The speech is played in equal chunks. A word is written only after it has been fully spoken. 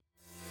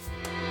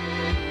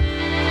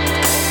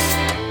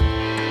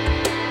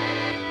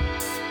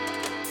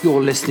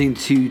You're listening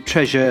to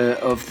Treasure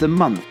of the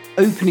Month,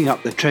 opening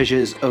up the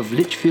treasures of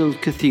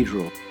Lichfield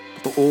Cathedral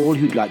for all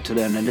who'd like to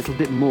learn a little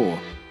bit more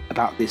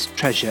about this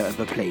treasure of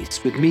a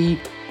place. With me,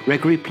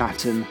 Gregory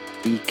Platten,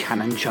 the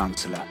Canon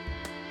Chancellor.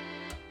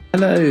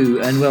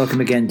 Hello and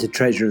welcome again to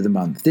Treasure of the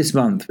Month. This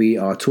month we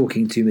are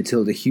talking to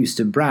Matilda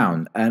Houston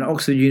Brown, an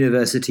Oxford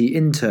University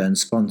intern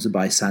sponsored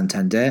by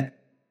Santander,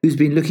 who's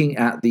been looking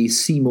at the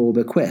Seymour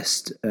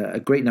Bequest, a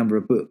great number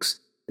of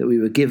books that we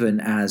were given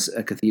as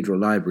a cathedral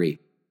library.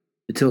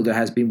 Matilda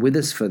has been with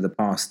us for the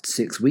past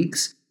 6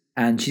 weeks,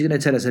 and she's going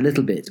to tell us a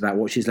little bit about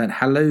what she's learned.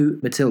 Hello,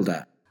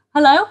 Matilda.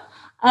 Hello,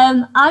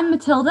 I'm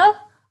Matilda.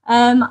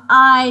 I'm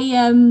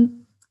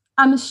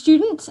a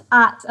student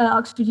at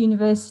Oxford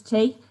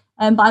University,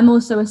 but I'm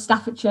also a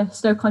Staffordshire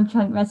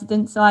Stoke-on-Trent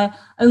resident, so I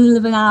only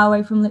live an hour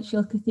away from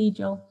Lichfield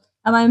Cathedral.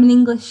 I'm an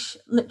English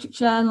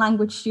literature and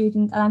language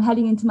student, and I'm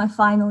heading into my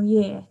final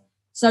year.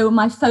 So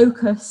my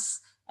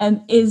focus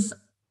is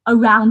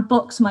around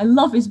books. My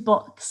love is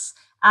books.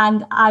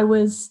 And I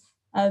was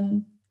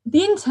the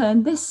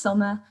intern this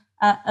summer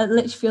at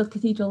Lichfield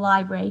Cathedral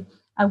Library,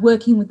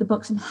 working with the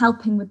books and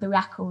helping with the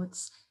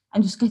records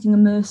and just getting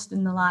immersed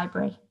in the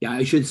library. Yeah,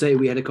 I should say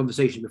we had a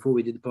conversation before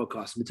we did the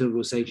podcast. Matilda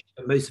was saying she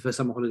spent most of her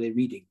summer holiday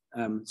reading.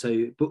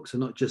 So books are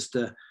not just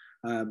an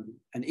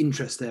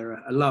interest, they're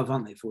a love,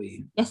 aren't they, for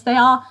you? Yes, they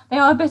are. They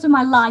are a bit of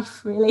my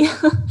life, really.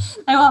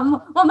 They are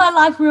what my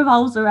life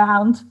revolves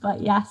around. But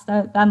yes,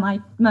 they're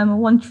my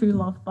one true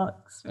love,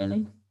 books,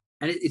 really.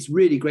 And it's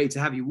really great to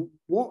have you.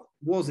 What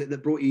was it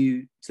that brought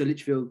you to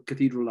Lichfield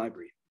Cathedral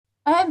Library?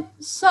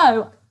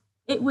 So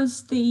it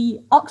was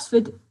the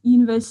Oxford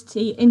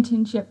University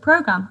internship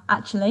programme,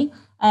 actually,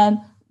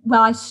 where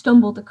I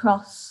stumbled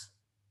across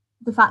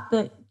the fact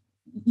that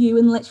you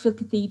and Lichfield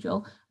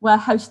Cathedral were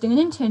hosting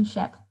an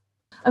internship.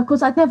 Of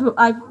course, I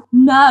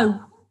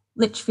know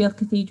Lichfield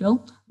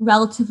Cathedral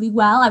relatively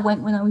well. I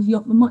went when I was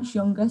much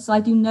younger, so I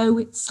knew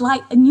it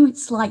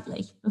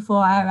slightly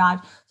before I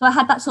arrived. So I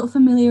had that sort of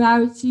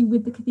familiarity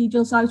with the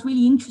cathedral, so I was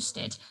really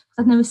interested because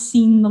I'd never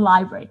seen the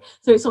library.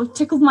 So it sort of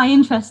tickled my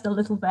interest a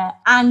little bit.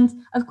 And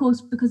of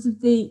course, because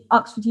of the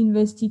Oxford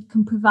University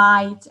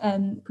provided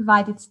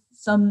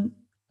some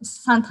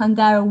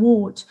Santander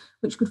award,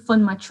 which could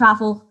fund my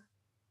travel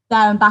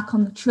there and back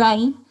on the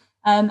train,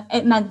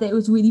 it meant that it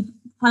was really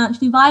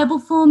financially viable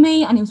for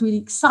me, and it was really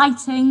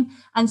exciting.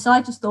 And so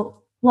I just thought,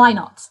 why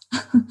not?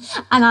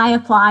 And I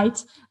applied,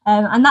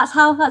 and that's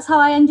how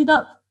I ended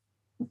up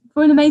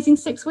for an amazing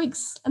 6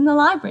 weeks in the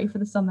library for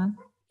the summer.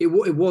 It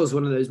was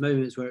one of those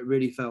moments where it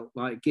really felt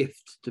like a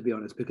gift, to be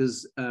honest,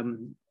 because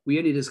we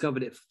only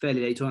discovered it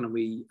fairly late on, and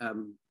we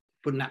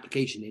put an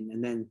application in,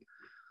 and then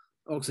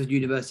Oxford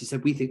University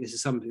said, we think this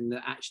is something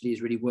that actually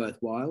is really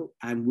worthwhile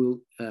and will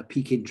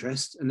pique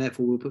interest, and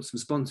therefore we'll put some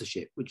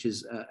sponsorship, which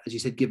is, as you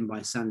said, given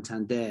by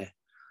Santander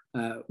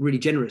really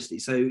generously.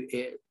 So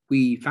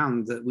we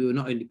found that we were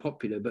not only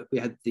popular, but we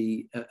had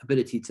the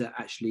ability to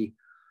actually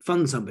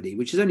fund somebody,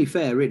 which is only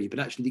fair, really. But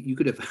actually, it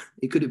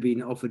could have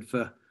been offered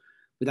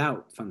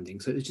without funding.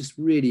 So it was just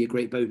really a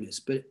great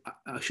bonus. But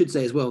I should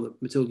say as well that,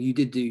 Matilda, you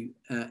did do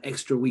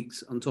extra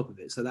weeks on top of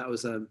it. So that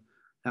was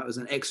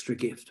an extra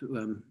gift.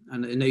 And I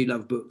know you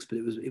love books, but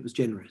it was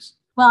generous.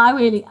 Well, I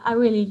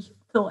really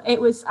thought it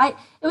was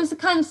the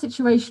kind of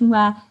situation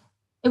where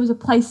it was a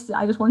place that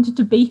I just wanted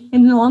to be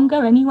in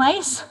longer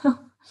anyway. So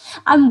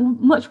I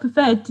much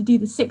preferred to do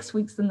the 6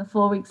 weeks than the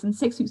 4 weeks, and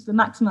 6 weeks was the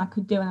maximum I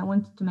could do, and I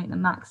wanted to make the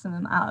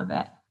maximum out of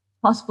it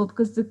possible,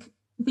 because the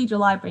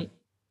Cathedral Library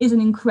is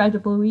an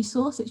incredible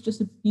resource. It's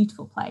just a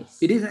beautiful place.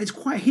 It is. It's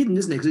quite hidden,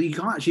 isn't it? Because you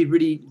can't actually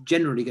really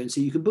generally go and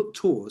see. You can book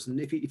tours, and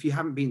if you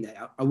haven't been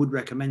there, I would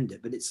recommend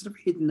it. But it's sort of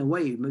hidden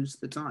away most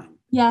of the time.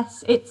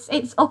 Yes,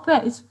 it's up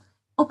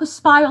a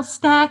spiral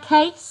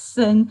staircase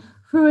and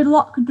through a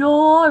locked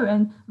door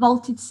and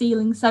vaulted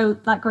ceiling. So,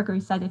 like Gregory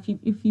said,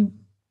 if you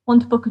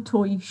want to book a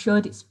tour, you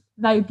should. It's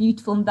very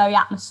beautiful and very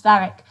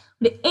atmospheric,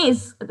 but it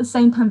is at the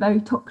same time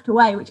very tucked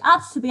away, which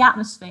adds to the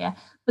atmosphere.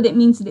 But it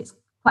means that it's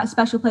quite a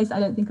special place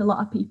I don't think a lot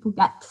of people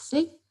get to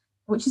see,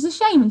 which is a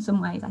shame in some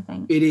ways, I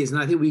think. It is,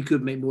 and I think we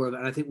could make more of it.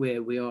 And I think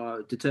we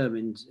are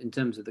determined in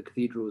terms of the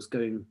cathedral's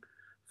going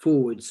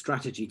forward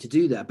strategy to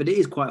do that. But it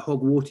is quite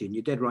Hogwartian.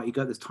 You're dead right. You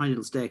got this tiny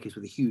little staircase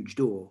with a huge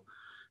door.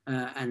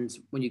 And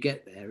when you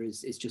get there,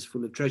 it's just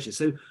full of treasure.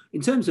 So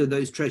in terms of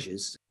those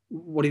treasures,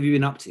 what have you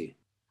been up to?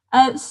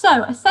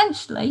 So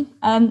essentially,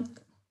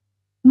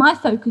 my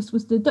focus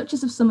was the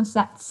Duchess of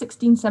Somerset's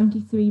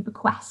 1673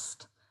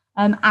 bequest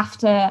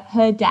after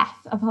her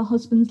death of her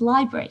husband's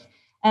library.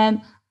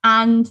 And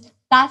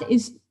that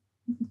is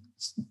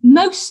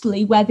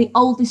mostly where the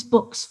oldest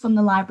books from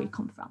the library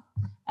come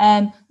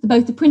from,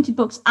 both the printed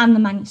books and the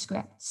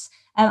manuscripts.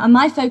 And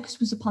my focus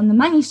was upon the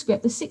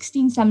manuscript, the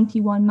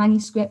 1671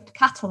 manuscript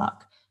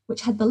catalogue,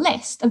 which had the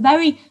list, a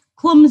very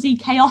clumsy,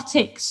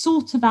 chaotic,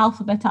 sort of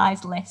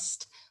alphabetized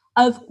list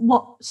of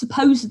what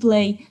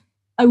supposedly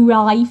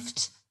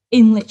arrived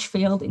in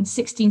Lichfield in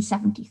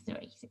 1673,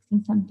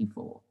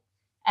 1674.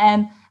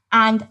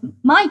 And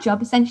my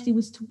job essentially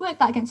was to work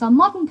that against our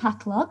modern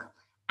catalogue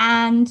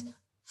and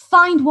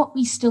find what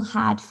we still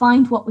had,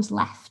 find what was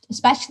left,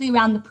 especially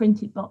around the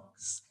printed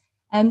books,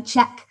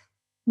 check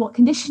what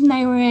condition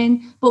they were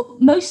in,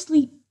 but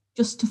mostly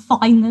just to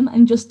find them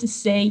and just to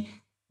see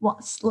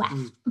what's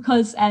left.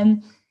 Because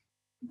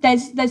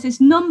there's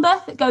this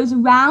number that goes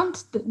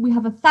around that we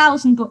have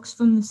 1,000 books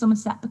from the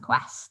Somerset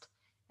bequest,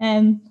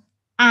 and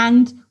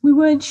we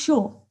weren't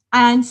sure.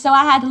 And so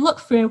I had a look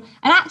through,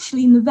 and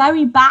actually in the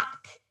very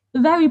back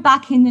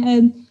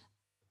in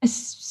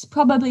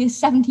probably a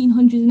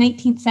 1700s and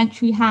 18th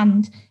century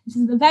hand, this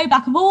is the very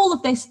back of all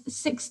of this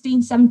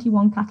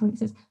 1671 catalogue. It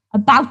says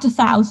about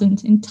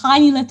 1,000 in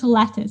tiny little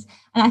letters,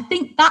 and I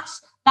think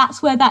that's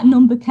where that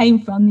number came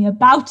from, the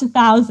about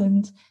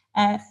 1,000.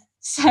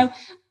 So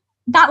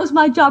that was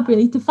my job,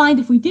 really, to find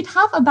if we did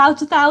have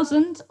about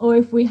 1,000 or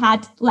if we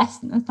had less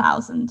than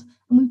 1,000.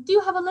 And we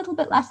do have a little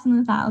bit less than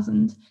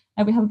 1,000.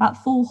 We have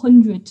about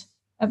 400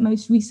 at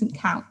most recent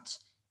count,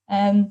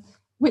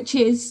 which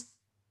is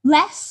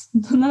less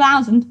than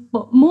 1,000,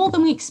 but more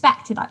than we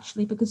expected,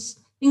 actually, because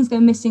things go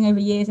missing over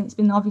years and it's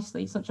been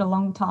obviously such a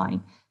long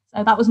time.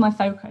 So that was my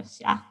focus,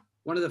 yeah.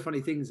 One of the funny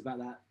things about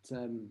that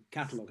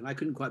catalogue, and I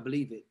couldn't quite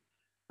believe it,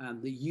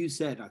 that you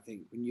said, I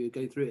think, when you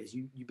go through it, is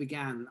you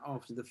began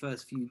after the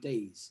first few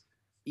days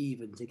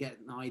even to get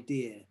an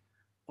idea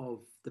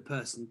of the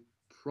person,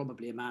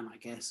 probably a man, I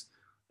guess,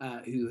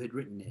 who had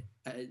written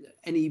it.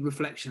 Any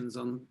reflections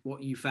on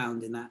what you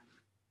found in that?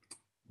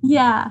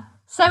 Yeah,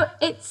 so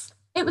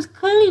it was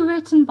clearly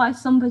written by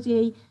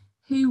somebody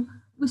who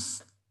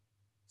was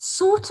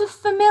sort of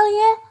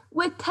familiar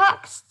with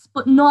texts,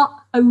 but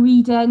not a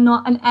reader,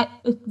 not a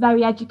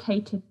very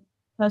educated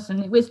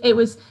person. It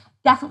was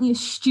definitely a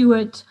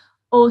steward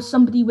or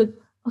somebody with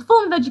a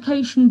form of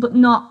education, but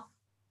not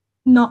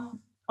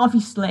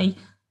obviously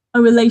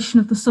a relation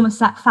of the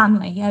Somerset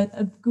family,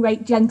 a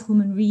great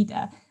gentleman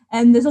reader.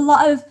 And there's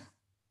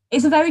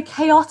it's a very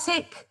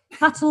chaotic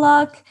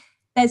catalogue.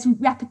 There's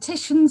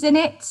repetitions in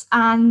it,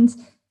 and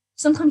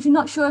sometimes you're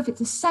not sure if it's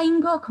the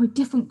same book or a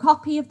different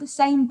copy of the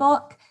same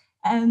book.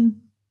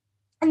 And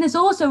there's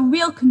also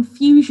real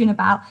confusion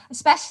about,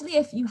 especially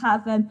if you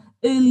have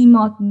early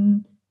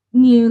modern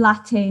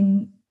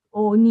Neo-Latin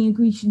or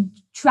Neo-Grecian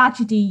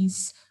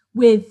tragedies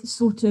with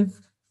sort of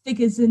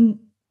figures and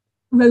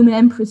Roman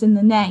emperors in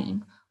the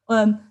name.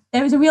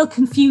 There is a real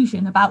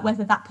confusion about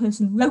whether that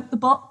person wrote the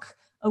book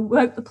or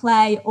wrote the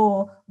play,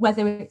 or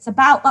whether it's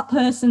about that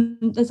person.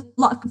 There's a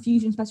lot of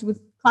confusion, especially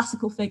with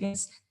classical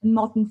figures and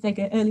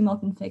early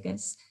modern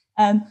figures.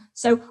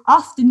 So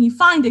often you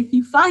find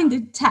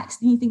a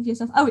text and you think to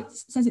yourself, oh, it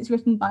says it's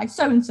written by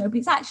so-and-so, but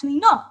it's actually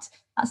not.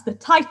 That's the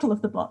title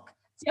of the book.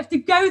 So you have to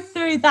go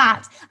through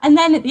that. And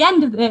then at the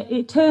end of it,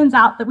 it turns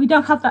out that we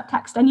don't have that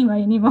text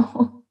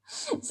anymore.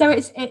 So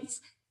it's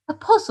a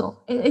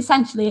puzzle.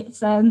 Essentially, it's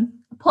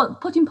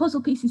putting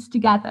puzzle pieces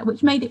together,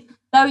 which made it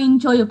very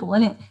enjoyable.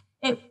 And it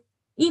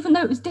even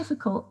though it was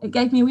difficult, it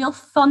gave me a real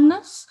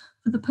fondness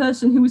for the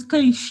person who was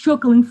clearly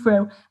struggling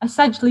through,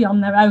 essentially on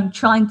their own,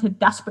 trying to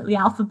desperately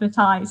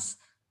alphabetize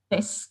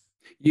this.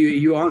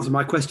 You answered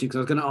my question, because I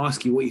was going to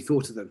ask you what you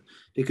thought of them,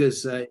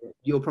 because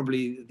you're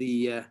probably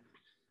the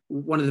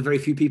one of the very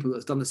few people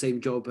that's done the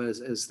same job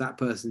as that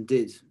person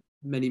did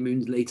many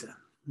moons later.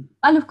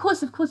 And of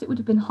course, it would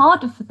have been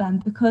harder for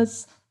them,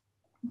 because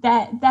would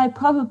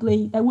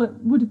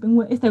have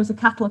been, if there was a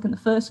catalogue in the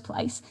first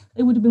place,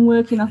 they would have been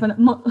working off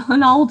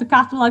an older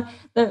catalogue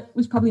that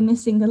was probably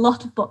missing a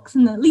lot of books.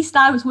 And at least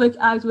I was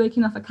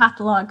working off a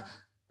catalogue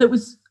that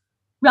was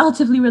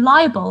relatively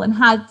reliable and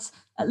had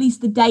at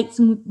least the dates,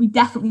 and we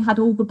definitely had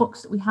all the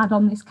books that we had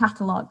on this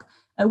catalogue,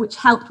 which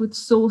helped with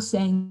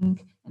sourcing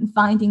and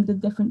finding the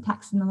different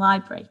texts in the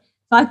library.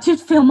 So I did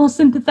feel more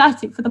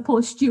sympathetic for the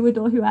poor steward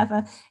or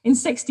whoever in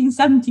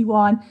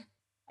 1671.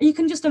 You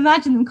can just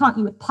imagine them, can't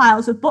you, with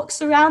piles of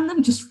books around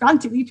them, just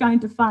frantically trying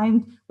to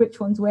find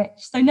which one's which.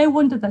 So no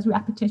wonder there's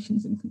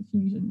repetitions and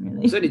confusion,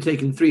 really. It's only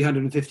taken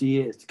 350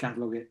 years to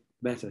catalogue it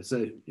better.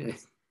 So, yeah,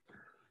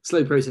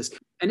 slow process.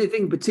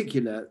 Anything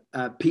particular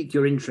piqued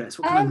your interest?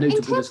 What kind of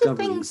notable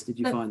discoveries did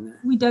you find there?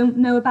 We don't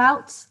know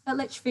about at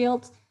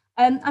Lichfield.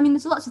 I mean,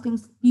 there's lots of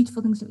things,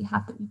 beautiful things that we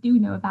have that we do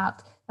know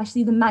about,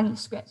 especially the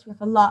manuscripts. We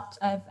have a lot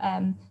of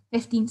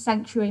 15th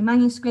century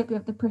manuscript. We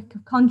have the Prick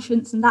of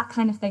Conscience and that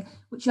kind of thing,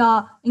 which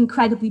are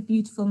incredibly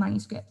beautiful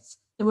manuscripts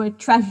that were a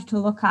treasure to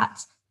look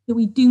at, that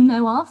we do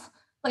know of.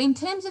 But in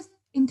terms of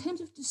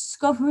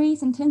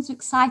discoveries, in terms of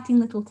exciting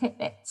little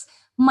tidbits,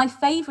 my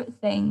favourite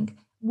thing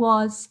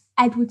was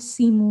Edward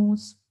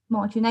Seymour's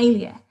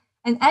Marginalia.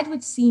 And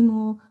Edward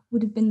Seymour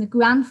would have been the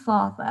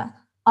grandfather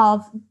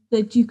of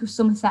the Duke of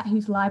Somerset,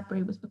 whose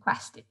library was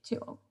bequested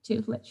to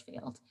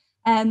Lichfield.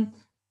 And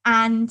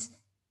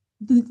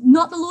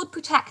not the Lord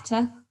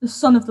Protector, the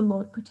son of the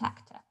Lord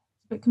Protector.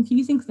 It's a bit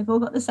confusing because they've all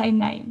got the same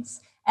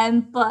names.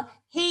 But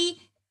his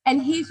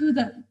were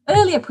the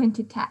earlier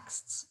printed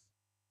texts.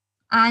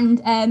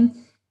 And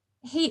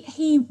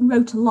he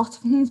wrote a lot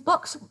of his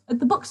books.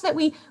 The books that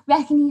we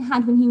reckon he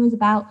had when he was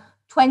about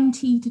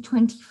 20 to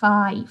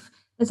 25.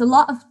 There's a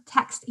lot of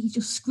text that he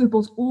just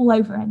scribbles all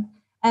over him.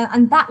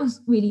 And that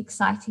was really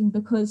exciting,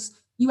 because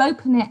you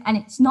open it and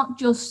it's not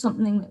just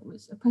something that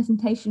was a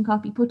presentation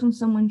copy put on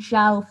someone's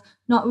shelf,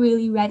 not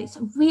really read. It's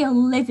a real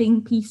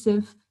living piece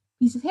of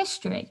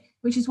history,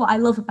 which is what I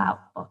love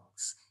about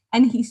books.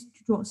 And he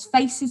draws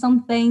faces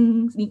on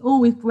things, and he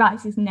always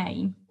writes his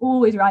name.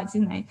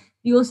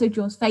 He also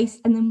draws face,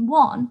 and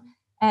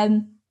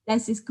then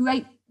there's this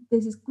great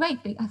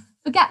big, I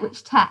forget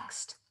which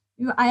text.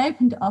 I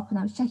opened it up and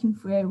I was checking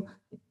through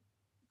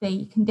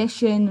the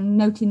condition and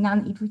noting down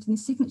that he'd written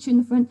his signature in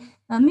the front. And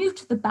I moved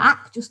to the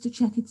back just to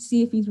check it to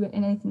see if he's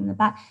written anything in the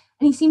back.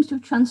 And he seems to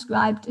have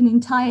transcribed an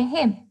entire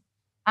hymn.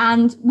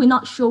 And we're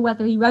not sure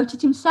whether he wrote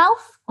it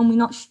himself, and we're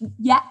not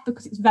yet,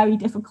 because it's very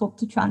difficult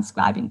to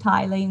transcribe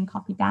entirely and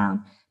copy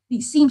down.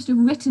 He seems to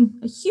have written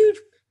a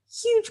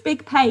huge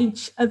big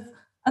page of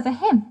a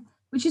hymn,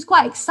 which is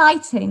quite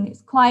exciting.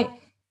 It's quite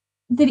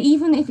that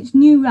even if it's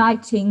new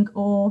writing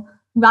or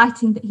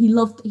writing that he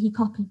loved that he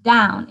copied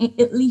down, it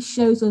at least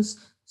shows us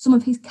some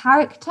of his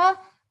character.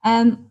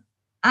 And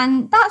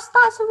that's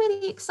a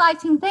really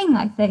exciting thing,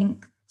 I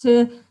think.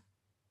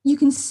 You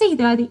can see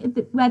where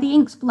the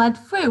ink's bled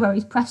through, where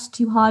he's pressed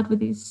too hard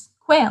with his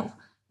quill.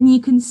 And you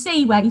can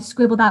see where he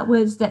scribbled out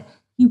words that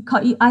you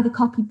either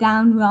copied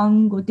down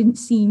wrong or didn't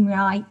seem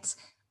right.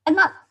 And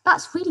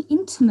that's really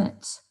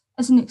intimate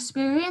as an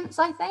experience,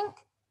 I think.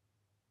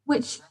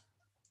 Which,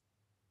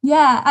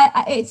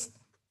 yeah, it's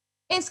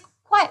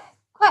quite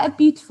a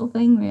beautiful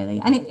thing,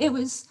 really. And it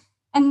was,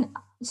 and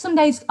some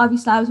days,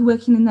 obviously, I was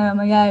working in there on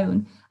my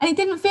own, and it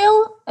didn't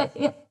feel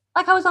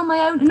like I was on my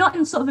own, not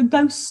in sort of a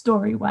ghost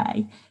story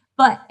way,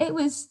 but it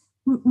was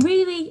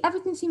really,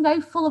 everything seemed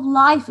very full of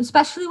life,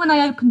 especially when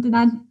I opened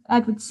an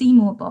Edward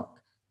Seymour book,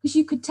 because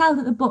you could tell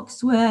that the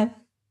books were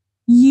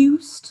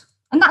used,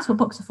 and that's what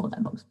books are for.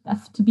 They're books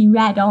are to be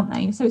read, aren't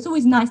they? So it's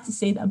always nice to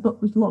see that a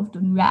book was loved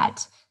and read,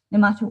 no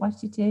matter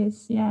what it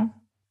is. Yeah.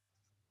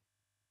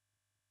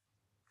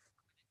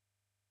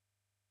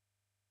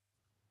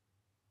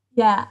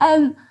 Yeah.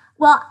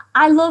 Well,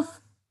 I love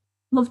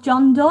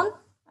John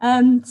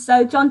Donne.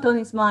 So John Donne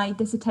is my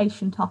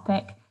dissertation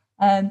topic.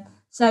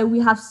 So we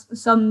have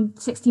some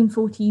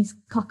 1640s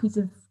copies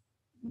of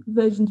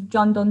versions of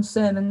John Donne's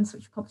sermons,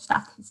 which were published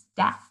after his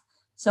death.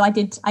 So I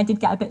did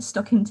get a bit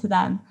stuck into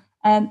them.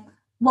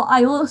 What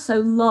I also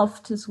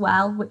loved as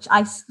well, which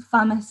I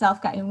found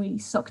myself getting really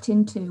sucked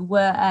into,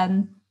 were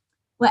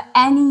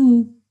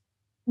any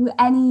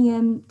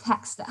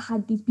texts that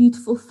had these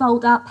beautiful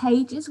fold-out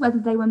pages, whether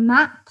they were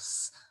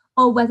maps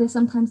or whether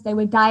sometimes they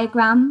were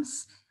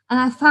diagrams. And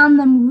I found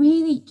them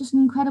really just an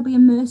incredibly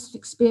immersive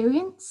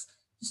experience,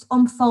 just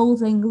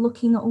unfolding,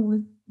 looking at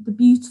all the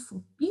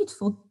beautiful,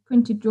 beautiful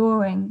printed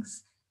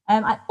drawings.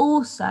 I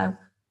also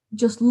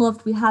just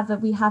loved, we have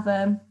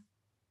a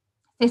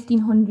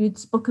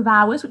 1500s Book of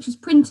Hours, which is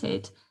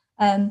printed,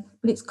 but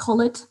it's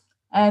coloured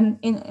in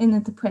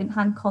the print,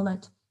 hand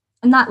coloured.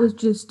 And that was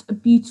just a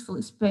beautiful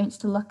experience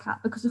to look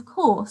at, because of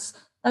course,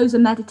 those are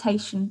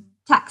meditation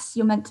texts.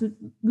 You're meant to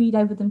read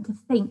over them to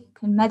think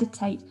and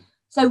meditate.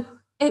 So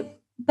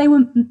they're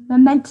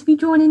meant to be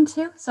drawn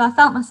into. So I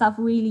felt myself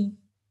really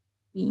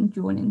being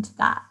drawn into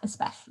that,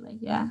 especially.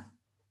 Yeah.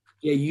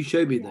 Yeah, you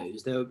showed me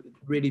those. They were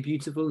really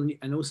beautiful.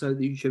 And also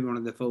you showed me one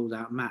of the fold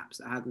out maps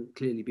that hadn't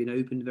clearly been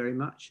opened very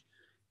much.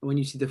 And when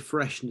you see the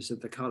freshness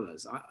of the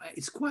colours,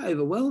 it's quite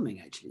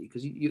overwhelming, actually,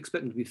 because you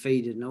expect them to be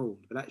faded and old,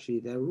 but actually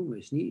they're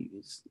almost new.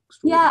 It's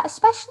yeah,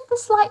 especially the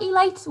slightly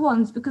later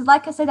ones, because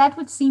like I said,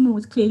 Edward Seymour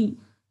was clearly,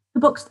 the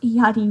books that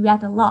he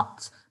read a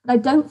lot. But I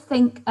don't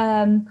think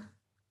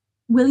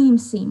William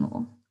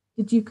Seymour,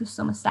 the Duke of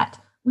Somerset,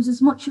 was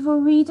as much of a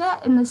reader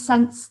in the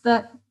sense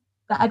that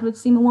Edward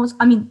Seymour was.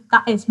 I mean,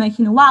 that is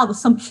making a wild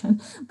assumption.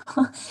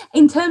 But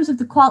in terms of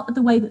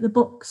the way that the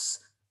books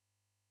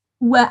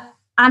were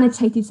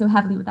annotated so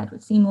heavily with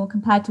Edward Seymour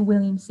compared to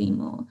William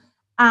Seymour,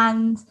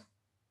 and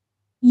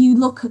you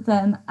look at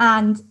them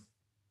and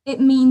it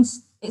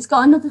means it's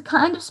got another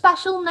kind of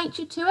special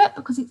nature to it,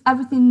 because it's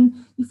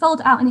everything, you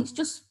fold it out and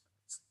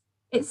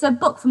it's a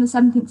book from the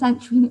 17th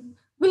century, and it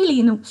really,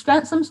 in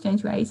some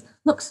strange ways,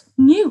 looks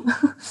new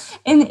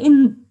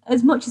in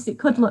as much as it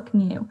could look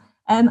new.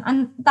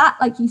 And that,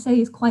 like you say,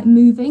 is quite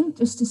moving,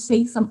 just to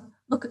see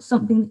look at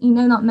something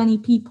that not many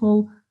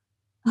people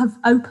have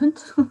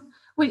opened.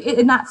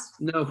 And that's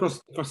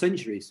across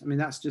centuries. I mean,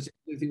 that's just,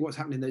 I think, what's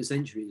happened in those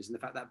centuries, and the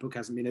fact that book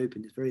hasn't been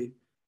opened is very,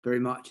 very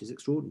much is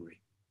extraordinary.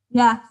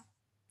 Yeah.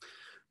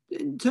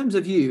 In terms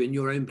of you and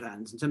your own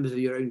plans, in terms of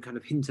your own kind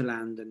of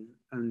hinterland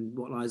and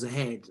what lies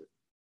ahead,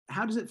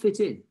 how does it fit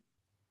in?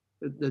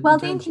 The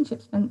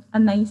internship's been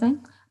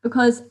amazing,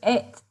 because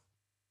it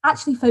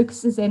actually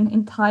focuses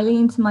entirely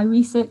into my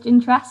research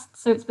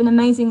interests. So it's been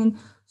amazing in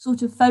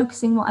sort of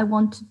focusing what I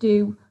want to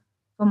do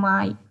for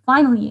my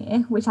final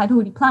year, which I'd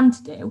already planned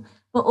to do,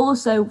 but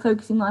also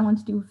focusing what I want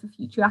to do for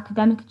future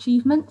academic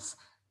achievements.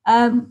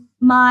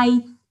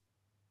 My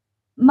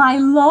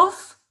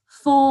love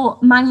for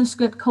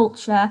manuscript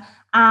culture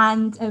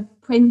and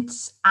print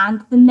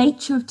and the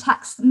nature of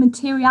text, the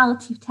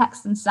materiality of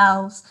text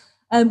themselves,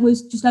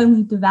 was just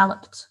only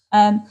developed.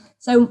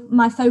 So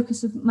my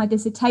focus of my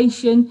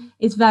dissertation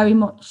is very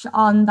much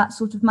on that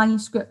sort of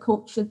manuscript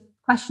culture,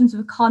 questions of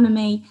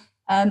economy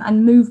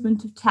and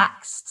movement of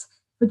text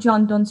for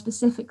John Donne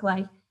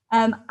specifically.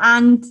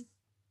 And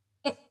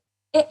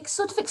it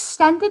sort of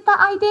extended that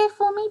idea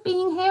for me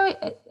being here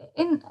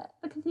in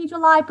the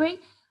Cathedral Library.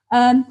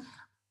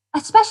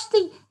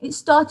 Especially it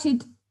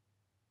started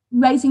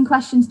raising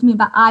questions to me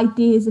about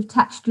ideas of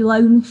textual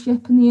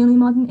ownership in the early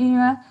modern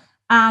era,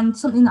 and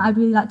something that I'd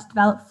really like to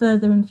develop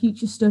further in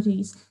future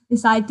studies,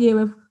 this idea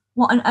of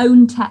what an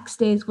own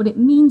text is, what it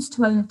means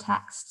to own a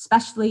text,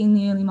 especially in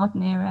the early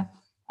modern era,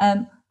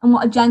 and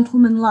what a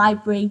gentleman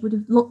library would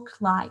have looked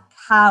like,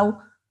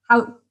 how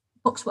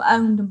books were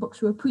owned and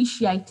books were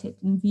appreciated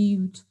and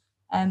viewed,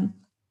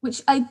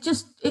 which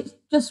it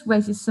just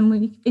raises some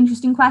really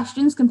interesting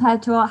questions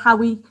compared to how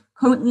we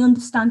currently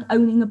understand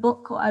owning a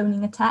book or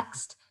owning a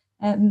text.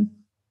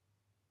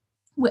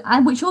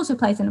 Which also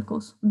plays in, of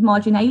course, with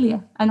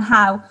marginalia and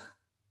how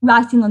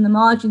writing on the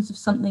margins of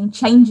something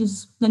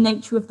changes the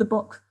nature of the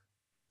book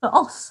for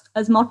us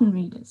as modern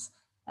readers,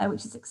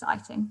 which is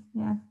exciting.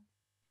 Yeah,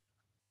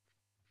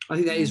 I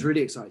think that is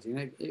really exciting.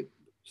 It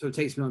sort of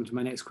takes me on to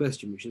my next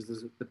question, which is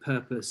the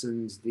purpose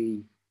and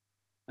the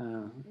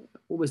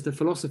almost the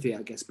philosophy,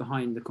 I guess,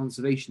 behind the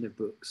conservation of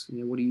books. You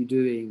know, what are you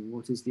doing?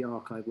 What is the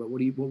archive? What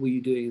were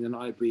you doing in the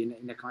library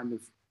in a kind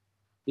of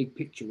big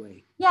picture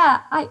way? Yeah,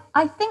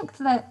 I think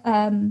that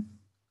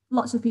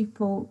lots of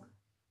people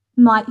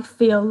might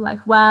feel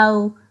like,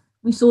 well,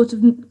 we sort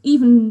of know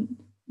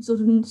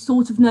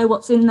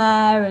what's in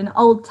there, and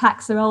old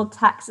texts are old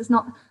texts. There's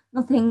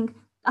nothing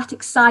that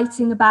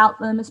exciting about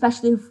them,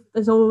 especially if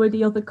there's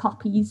already other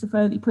copies of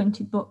early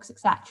printed books,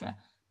 etc.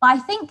 But I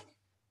think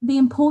the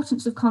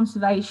importance of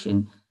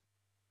conservation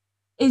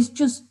is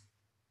just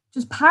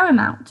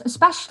paramount,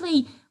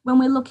 especially when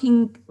we're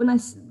looking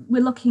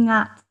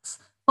at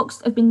books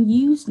that have been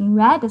used and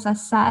read, as I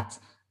said,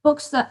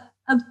 books that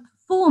have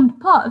formed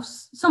part of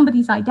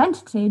somebody's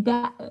identity,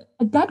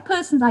 a dead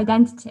person's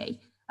identity,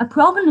 a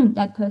prominent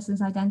dead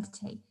person's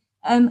identity.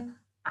 And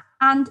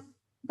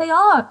they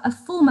are a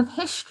form of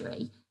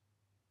history.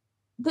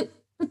 The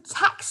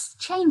text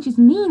changes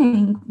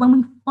meaning when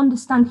we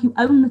understand who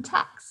owned the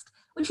text,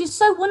 which is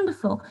so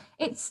wonderful.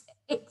 It's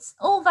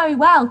all very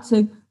well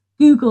to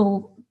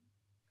Google,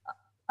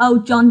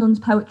 John Donne's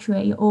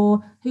poetry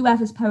or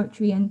whoever's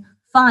poetry and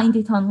find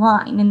it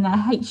online in their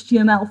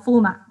HTML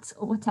format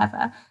or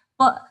whatever.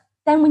 But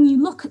then when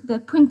you look at the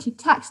printed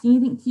text and you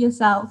think to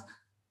yourself,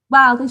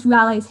 wow, this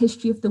Raleigh's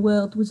History of the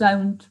World was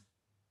owned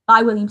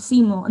by William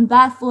Seymour, and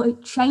therefore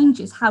it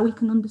changes how we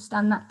can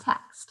understand that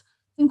text.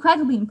 It's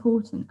incredibly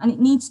important, and it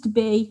needs to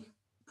be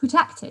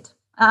protected.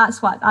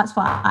 That's what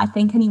I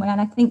think anyway,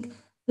 and I think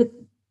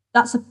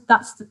that's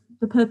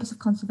the purpose of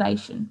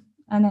conservation,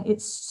 and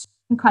it's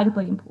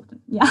incredibly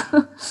important. Yeah,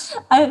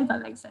 I hope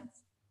that makes sense.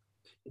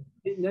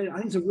 No, I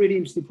think it's a really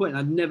interesting point.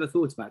 I've never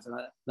thought about it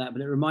like that,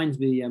 but it reminds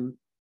me.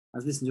 I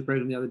was listening to a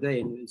program the other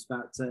day, and it was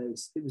about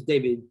it was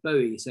David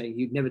Bowie saying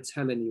he'd never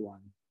tell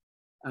anyone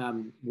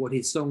what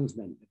his songs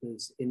meant,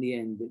 because in the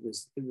end it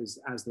was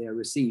as they are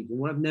received. And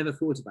what I've never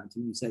thought about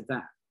until you said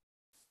that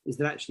is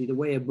that actually the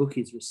way a book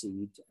is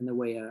received and the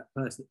way a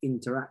person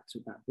interacts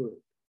with that book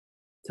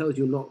tells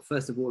you a lot,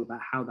 first of all, about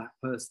how that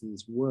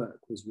person's work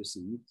was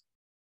received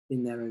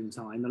in their own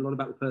time, a lot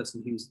about the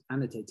person who's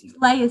annotating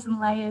it. Layers and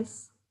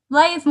layers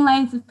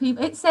of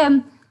people. It's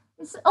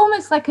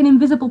almost like an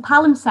invisible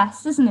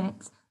palimpsest, isn't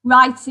it?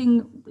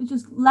 Writing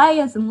just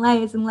layers and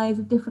layers and layers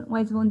of different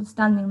ways of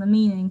understanding the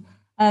meaning,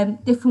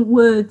 different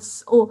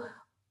words, or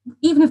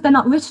even if they're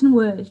not written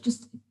words,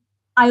 just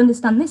I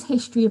understand this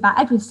history about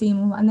Edward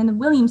Seymour and then of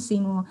William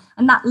Seymour,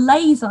 and that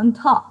lays on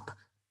top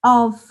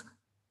of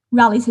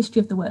Raleigh's History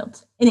of the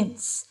World. And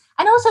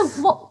also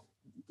what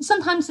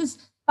sometimes there's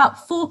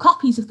about 4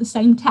 copies of the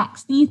same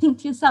text, and you think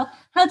to yourself,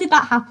 how did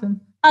that happen?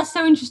 That's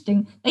so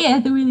interesting. They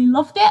either really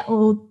loved it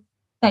or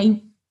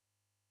they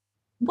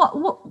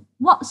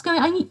what's going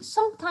on.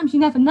 Sometimes you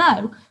never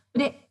know,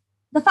 but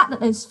the fact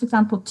that there's, for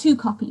example, 2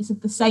 copies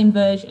of the same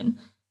version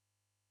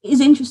is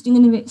interesting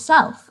in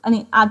itself, and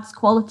it adds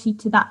quality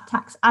to that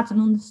text, adds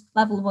an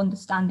level of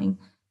understanding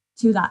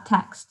to that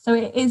text. So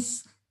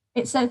it's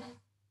a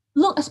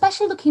look,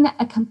 especially looking at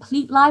a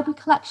complete library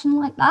collection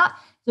like that.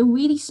 It's a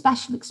really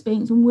special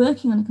experience when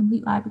working on a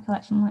complete library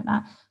collection like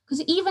that,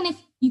 because even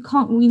if you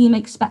can't really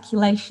make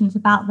speculations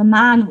about the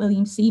man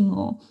William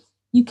Seymour,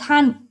 you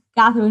can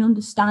gather an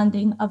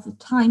understanding of the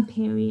time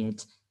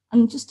period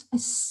and just a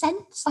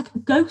sense, like a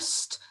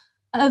ghost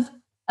of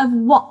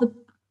what the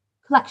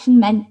collection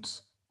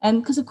meant.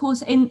 Because of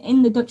course,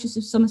 in the Duchess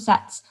of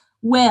Somerset's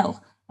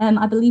will,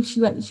 I believe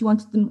she wrote that she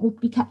wanted them all to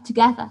be kept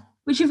together,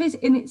 which is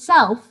in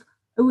itself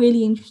a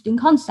really interesting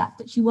concept,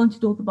 that she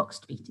wanted all the books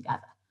to be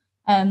together.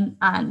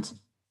 And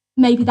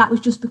maybe that was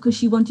just because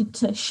she wanted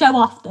to show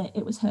off that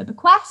it was her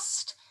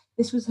bequest.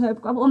 This was her,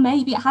 or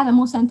maybe it had a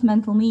more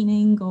sentimental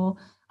meaning,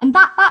 and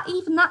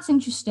that's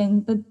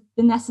interesting.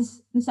 The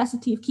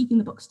necessity of keeping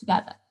the books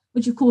together,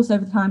 which of course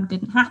over time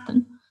didn't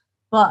happen.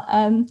 but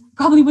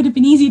probably would have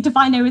been easier to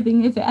find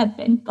everything if it had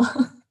been.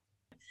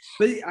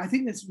 But I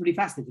think that's really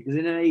fascinating because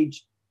in an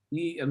age,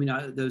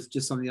 there was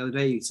just something the other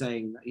day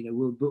saying that,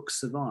 will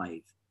books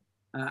survive?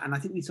 And I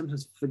think we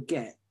sometimes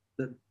forget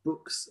that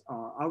books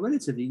are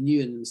relatively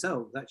new in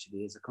themselves,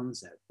 actually, as a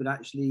concept. But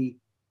actually,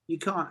 you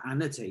can't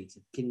annotate a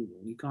Kindle.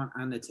 You can't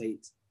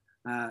annotate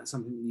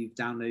something that you've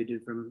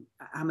downloaded from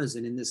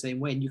Amazon in the same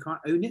way, and you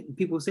can't own it. And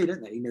people say,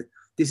 don't they?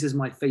 This is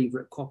my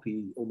favorite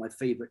copy or my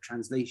favorite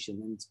translation,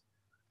 and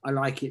I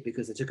like it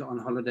because I took it on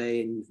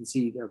holiday, and you can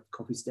see the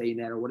copy stain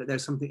there or whatever.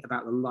 There's something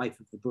about the life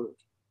of the book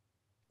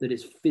that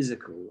is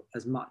physical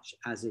as much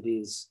as it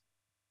is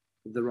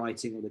the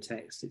writing or the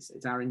text.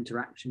 It's our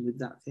interaction with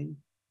that thing.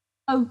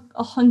 Oh,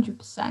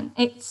 100%.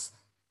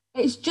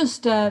 It's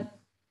just a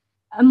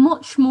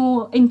much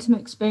more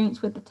intimate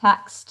experience with the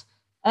text.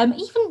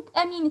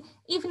 Even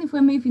if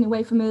we're moving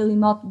away from early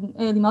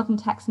modern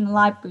text in the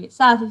library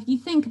itself, if you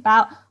think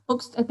about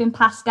books that have been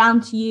passed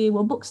down to you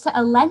or books that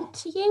are lent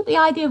to you, the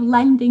idea of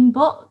lending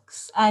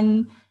books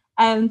and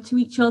to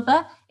each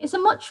other, it's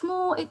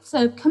more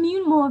of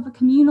a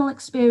communal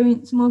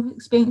experience, more of an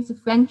experience of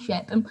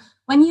friendship. And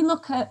when you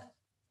look at,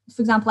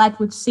 for example,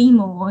 Edward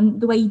Seymour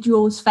and the way he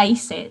draws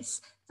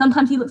faces,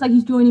 sometimes he looks like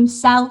he's drawing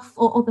himself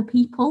or other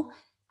people,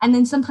 and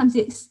then sometimes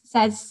it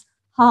says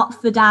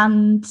Hertford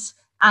and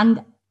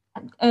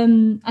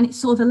it's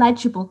sort of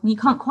illegible and you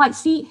can't quite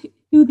see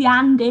who the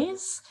 "and"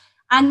 is,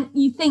 and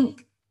you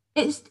think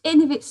it's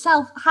in of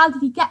itself, how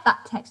did he get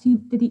that text?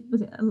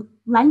 Was it a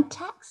lent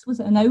text? Was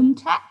it an own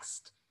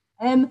text?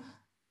 And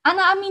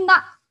I mean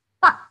that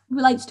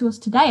relates to us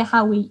today,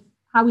 how we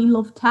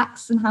love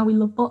texts and how we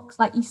love books.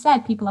 Like you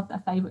said, people have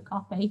their favorite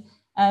copy,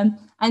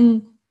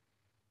 and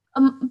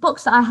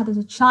books that I had as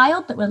a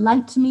child that were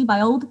lent to me by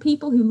older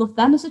people who loved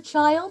them as a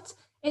child.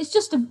 It's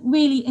just a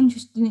really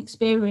interesting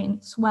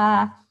experience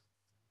where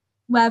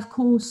of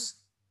course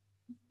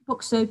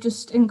books are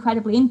just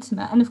incredibly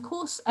intimate. And of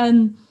course,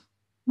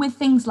 with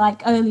things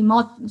like early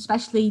modern,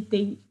 especially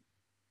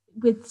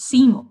with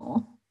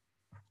Seymour,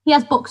 he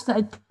has books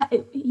that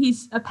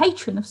he's a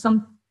patron of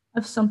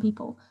some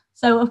people.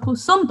 So of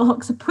course some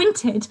books are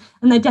printed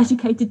and they're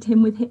dedicated to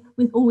him with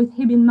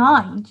him in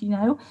mind,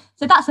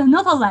 So that's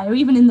another layer.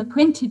 Even in the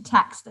printed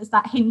text, there's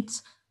that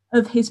hint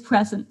of his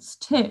presence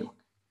too,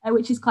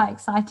 which is quite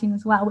exciting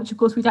as well, which of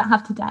course we don't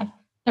have today.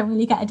 Don't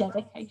really get a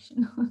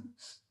dedication.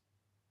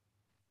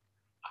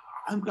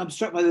 I'm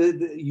struck by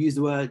you use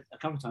the word a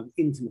couple of times,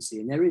 intimacy,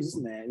 and there is,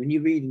 isn't there? When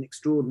you read an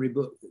extraordinary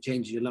book that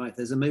changes your life,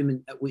 there's a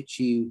moment at which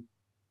you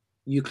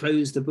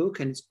close the book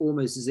and it's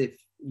almost as if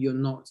you're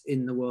not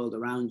in the world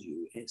around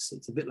you.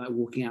 It's a bit like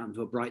walking out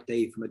into a bright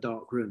day from a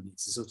dark room.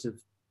 It's a sort of,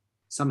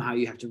 somehow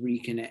you have to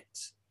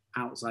reconnect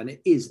outside.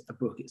 It is a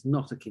book. It's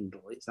not a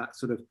Kindle. It's that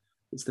sort of,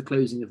 it's the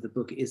closing of the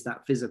book. It is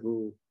that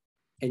physical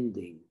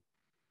ending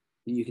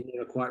that you can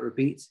never quite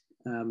repeat.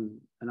 And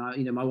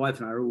my wife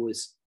and I are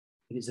always,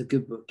 if it's a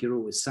good book, you're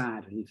always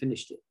sad when you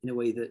finished it, in a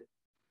way that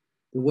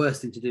the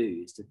worst thing to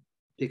do is to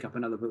pick up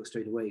another book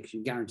straight away because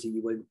you guarantee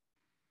you won't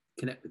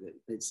connect with it.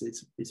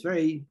 It's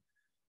very,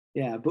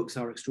 books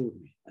are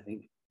extraordinary, I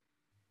think.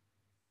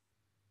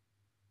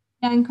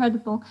 Yeah,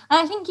 incredible. And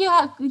I think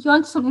you're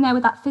onto something there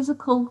with that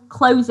physical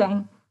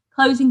closing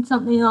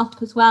something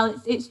up as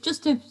well. It's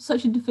just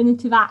such a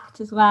definitive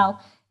act as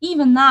well.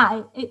 Even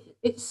that,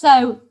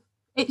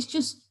 it's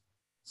just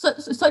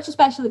such a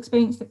special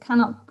experience that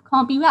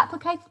can't be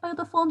replicated by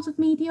other forms of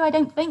media, I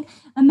don't think.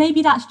 And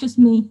maybe that's just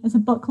me as a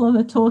book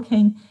lover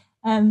talking.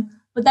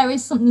 But there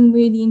is something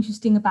really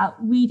interesting about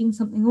reading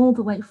something all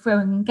the way through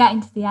and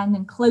getting to the end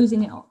and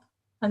closing it up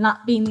and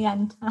that being the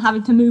end and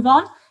having to move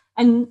on,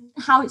 and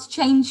how it's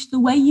changed the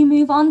way you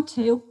move on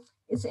too.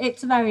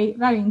 It's a very,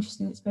 very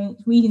interesting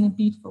experience reading a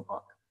beautiful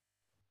book.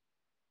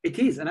 It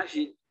is, and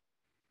actually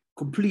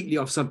completely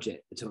off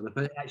subject, Matilda,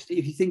 but actually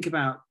if you think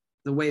about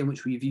the way in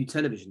which we view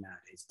television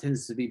nowadays, it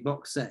tends to be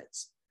box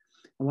sets.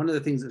 And one of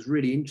the things that's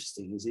really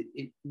interesting is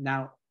it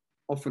now,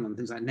 often on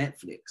things like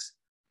Netflix,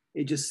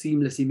 it just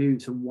seamlessly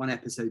moves from one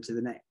episode to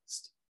the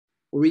next,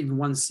 or even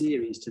one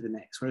series to the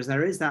next. Whereas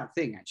there is that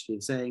thing actually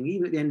of saying,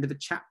 even at the end of a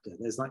chapter,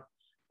 there's like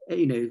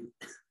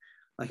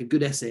a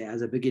good essay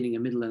has a beginning, a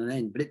middle, and an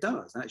end, but it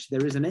does. Actually,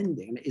 there is an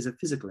ending, and it is a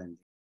physical ending.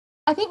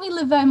 I think we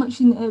live very much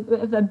in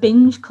a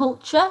binge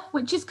culture,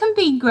 which can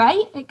be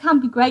great. It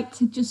can be great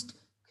to just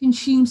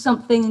consume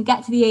something and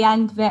get to the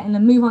end of it and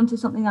then move on to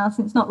something else,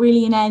 and it's not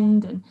really an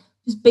end, and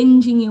just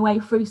binging your way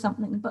through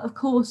something. But of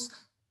course,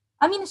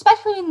 I mean,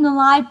 especially in the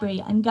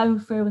library and going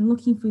through and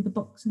looking through the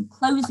books and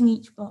closing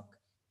each book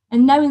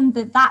and knowing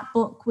that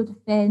book would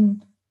have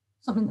been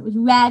something that was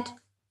read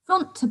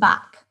front to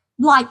back,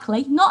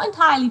 likely, not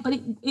entirely, but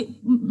it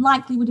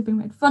likely would have been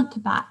read front to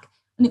back,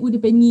 and it would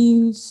have been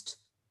used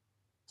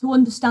to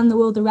understand the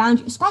world around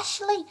you.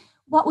 Especially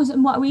what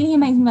really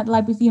amazing about the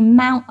library is the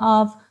amount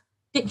of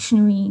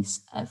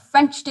dictionaries,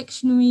 French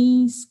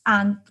dictionaries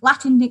and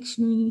Latin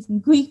dictionaries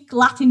and Greek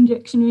Latin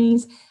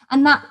dictionaries,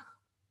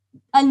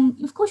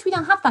 and of course we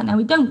don't have that now.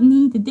 We don't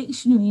need a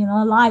dictionary in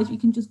our lives. We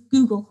can just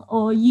Google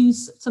or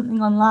use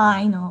something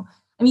online, or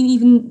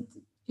even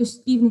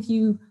just even if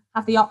you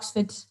have the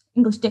Oxford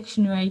English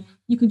Dictionary,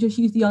 you can just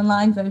use the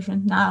online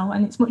version now,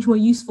 and it's much more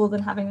useful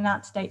than having an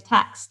out-of-date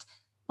text.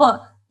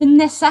 But the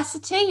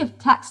necessity of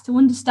text to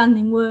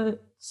understanding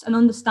words and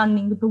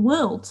understanding the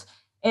world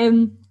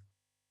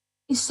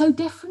is so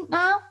different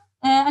now.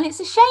 And it's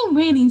a shame,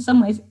 really, in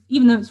some ways,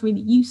 even though it's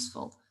really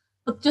useful.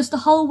 But just the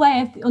whole way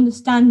of the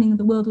understanding of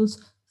the world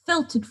was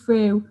filtered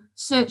through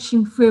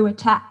searching through a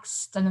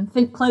text and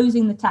then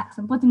closing the text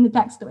and putting the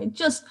text away.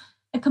 Just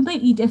a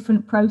completely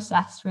different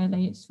process,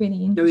 really. It's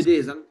really interesting. No, it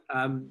is.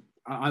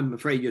 I'm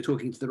afraid you're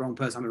talking to the wrong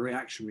person. I'm a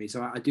reactionary,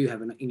 so I do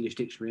have an English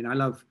dictionary, and I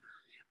love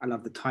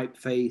the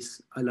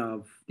typeface. I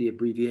love the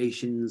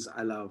abbreviations.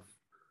 I love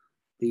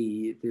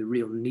the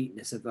real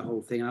neatness of the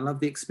whole thing. I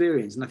love the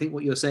experience. And I think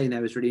what you're saying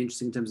there is really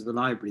interesting in terms of the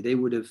library. They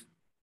would have,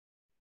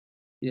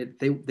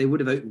 they would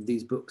have opened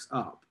these books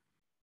up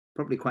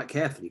probably quite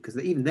carefully, because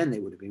even then they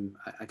would have been,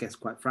 I guess,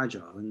 quite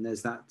fragile. And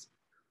there's that,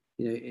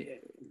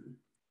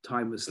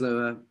 time was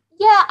slower.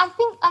 Yeah,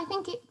 I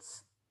think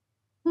it's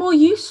more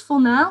useful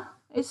now.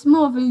 It's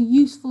more of a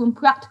useful and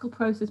practical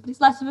process, but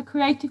it's less of a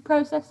creative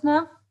process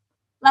now.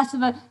 Less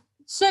of a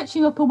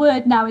searching up a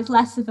word now is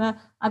less of a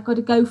I've got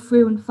to go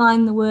through and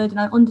find the word and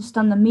I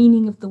understand the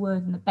meaning of the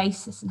word and the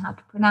basis and how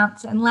to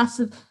pronounce it, and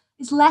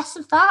it's less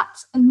of that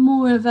and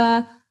more of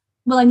a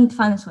I need to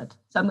find this word,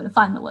 so I'm going to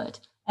find the word.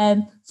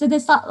 So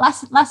there's that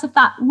less of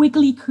that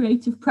wiggly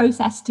creative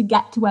process to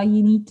get to where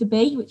you need to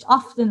be, which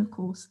often, of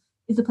course,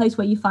 is the place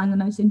where you find the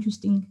most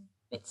interesting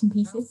bits and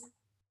pieces.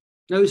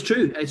 No, it's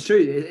true. It's true.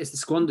 It's the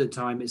squandered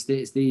time. It's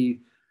the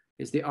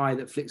eye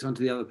that flicks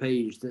onto the other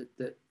page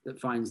that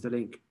finds the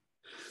link.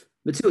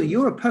 Matilda,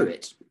 you're a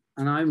poet,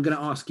 and I'm going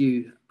to ask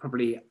you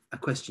probably a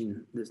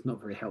question that's not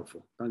very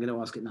helpful, but I'm going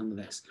to ask it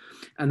nonetheless.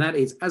 And that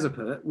is, as a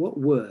poet, what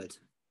word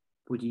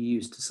would you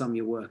use to sum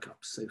your work up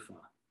so far?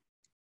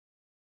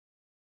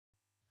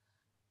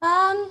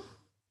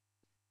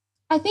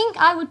 I think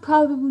I would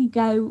probably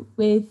go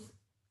with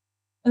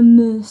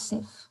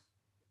immersive.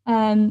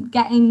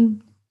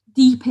 Getting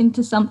deep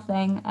into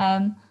something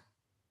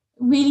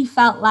really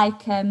felt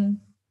like a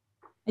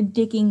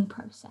digging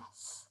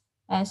process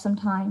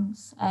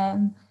sometimes,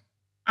 and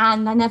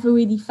I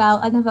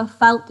never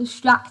felt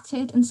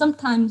distracted. And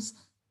sometimes,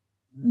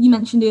 you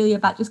mentioned earlier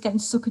about just getting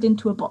suckered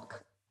into a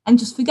book and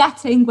just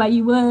forgetting where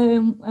you were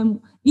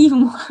and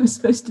even what I was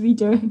supposed to be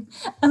doing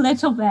a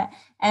little bit.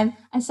 And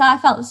so I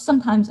felt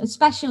sometimes,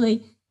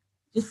 especially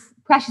just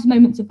precious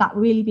moments of that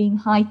really being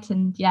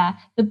heightened. Yeah,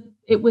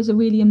 it was a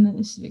really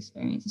immersive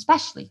experience,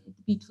 especially with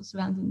the beautiful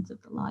surroundings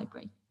of the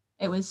library.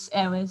 It was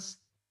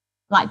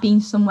like being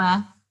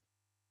somewhere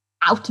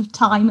out of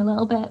time a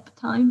little bit at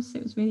times.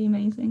 It was really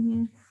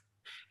amazing.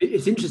 Yeah.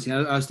 It's interesting.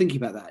 I was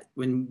thinking about that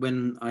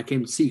when I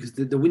came to see, because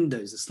the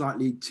windows are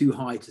slightly too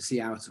high to see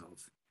out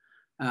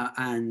of,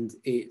 and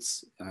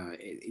it's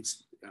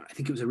I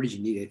think it was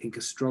originally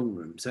a strong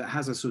room, so it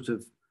has a sort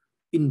of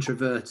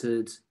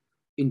introverted,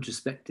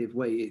 introspective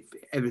way.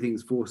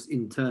 Everything's forced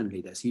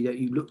internally there, so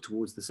you look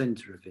towards the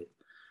center of it,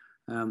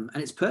 and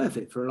it's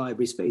perfect for a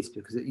library space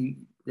because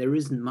there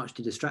isn't much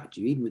to distract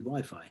you, even with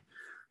Wi-Fi.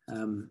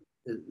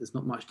 There's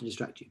not much to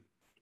distract you.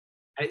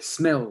 And it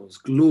smells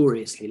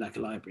gloriously like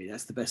a library.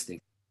 That's the best thing.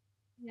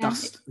 Yeah,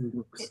 dust and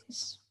books.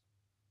 It's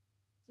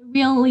a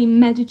really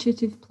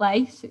meditative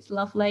place. It's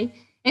lovely.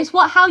 It's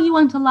how you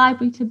want a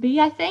library to be,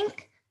 I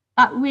think.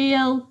 That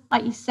real,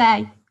 like you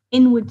say,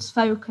 inwards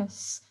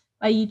focus,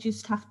 where you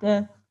just have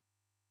to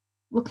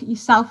look at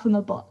yourself in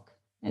the book.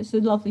 It's a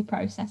lovely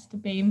process to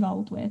be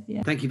involved with.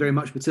 Yeah. Thank you very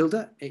much,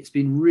 Matilda. It's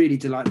been really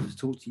delightful to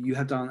talk to you. You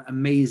have done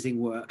amazing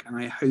work, and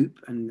I hope,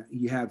 and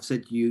you have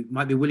said you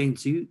might be willing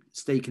to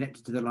stay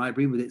connected to the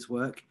library with its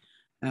work,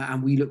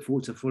 and we look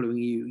forward to following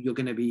you. You're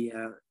going to be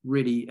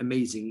really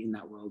amazing in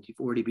that world.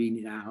 You've already been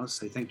in ours,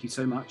 so thank you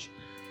so much,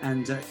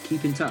 and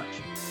keep in touch.